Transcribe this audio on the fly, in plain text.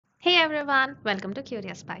Hey everyone, welcome to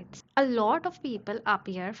Curious Bytes. A lot of people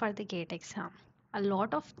appear for the GATE exam. A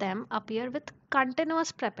lot of them appear with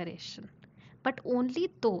continuous preparation, but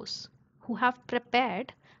only those who have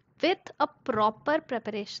prepared with a proper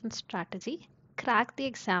preparation strategy crack the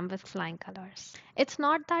exam with flying colors. It's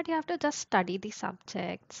not that you have to just study the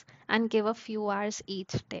subjects and give a few hours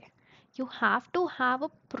each day. You have to have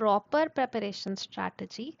a proper preparation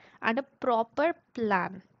strategy and a proper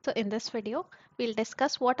plan. So in this video, we'll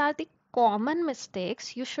discuss what are the common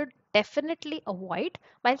mistakes you should definitely avoid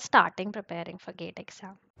while starting preparing for GATE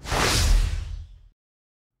exam.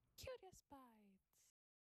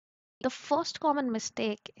 The first common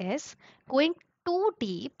mistake is going too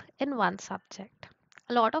deep in one subject.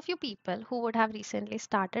 A lot of you people who would have recently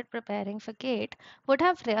started preparing for GATE would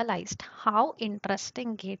have realized how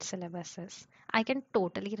interesting GATE syllabus is. I can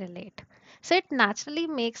totally relate. So it naturally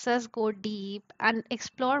makes us go deep and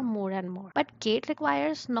explore more and more. But GATE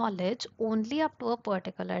requires knowledge only up to a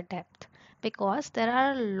particular depth because there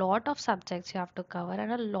are a lot of subjects you have to cover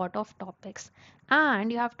and a lot of topics,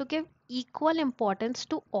 and you have to give equal importance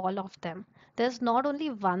to all of them. There's not only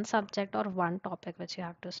one subject or one topic which you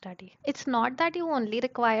have to study. It's not that you only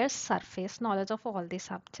require surface knowledge of all the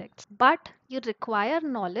subjects, but you require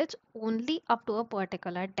knowledge only up to a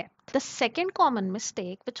particular depth. The second common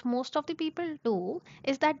mistake which most of the people do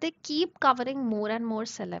is that they keep covering more and more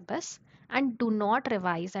syllabus and do not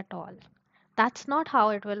revise at all. That's not how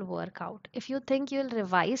it will work out. If you think you'll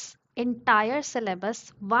revise entire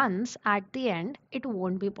syllabus once at the end, it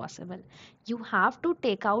won't be possible. You have to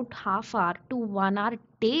take out half hour to 1 hour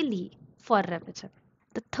daily for revision.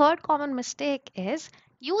 The third common mistake is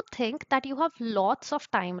you think that you have lots of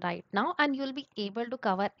time right now and you'll be able to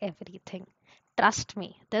cover everything. Trust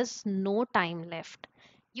me, there's no time left.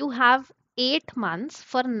 You have 8 months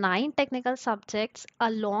for 9 technical subjects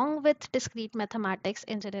along with discrete mathematics,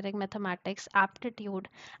 engineering mathematics, aptitude,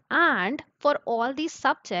 and for all these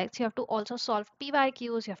subjects you have to also solve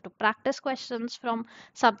PYQs, you have to practice questions from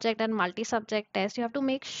subject and multi-subject tests, you have to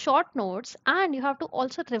make short notes, and you have to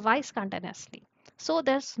also revise continuously. So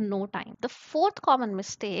there's no time. The fourth common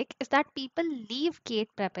mistake is that people leave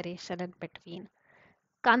GATE preparation in between.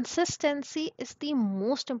 Consistency is the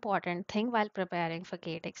most important thing while preparing for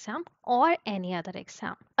GATE exam or any other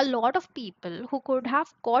exam. A lot of people who could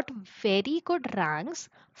have got very good ranks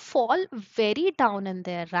fall very down in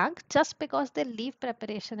their rank just because they leave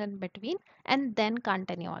preparation in between and then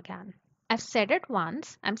continue again. I've said it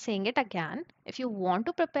once, I'm saying it again. If you want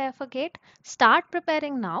to prepare for GATE, start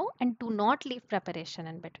preparing now and do not leave preparation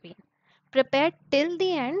in between. Prepare till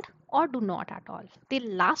the end or do not at all. The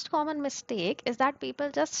last common mistake is that people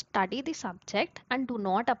just study the subject and do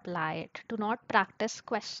not apply it, do not practice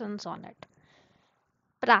questions on it.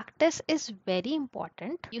 Practice is very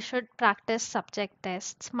important. You should practice subject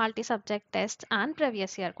tests, multi-subject tests, and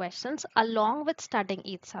previous year questions along with studying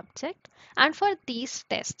each subject. And for these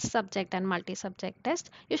tests, subject and multi-subject tests,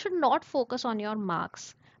 you should not focus on your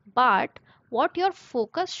marks. But what your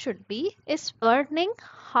focus should be is learning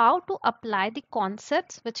how to apply the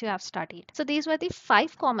concepts which you have studied. So these were the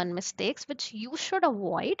 5 common mistakes which you should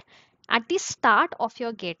avoid at the start of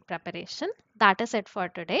your GATE preparation. That is it for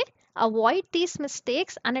today. Avoid these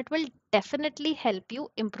mistakes and it will definitely help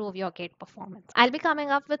you improve your GATE performance. I'll be coming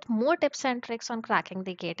up with more tips and tricks on cracking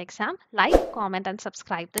the GATE exam. Like, comment, and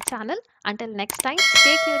subscribe the channel. Until next time,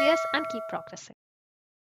 stay curious and keep progressing.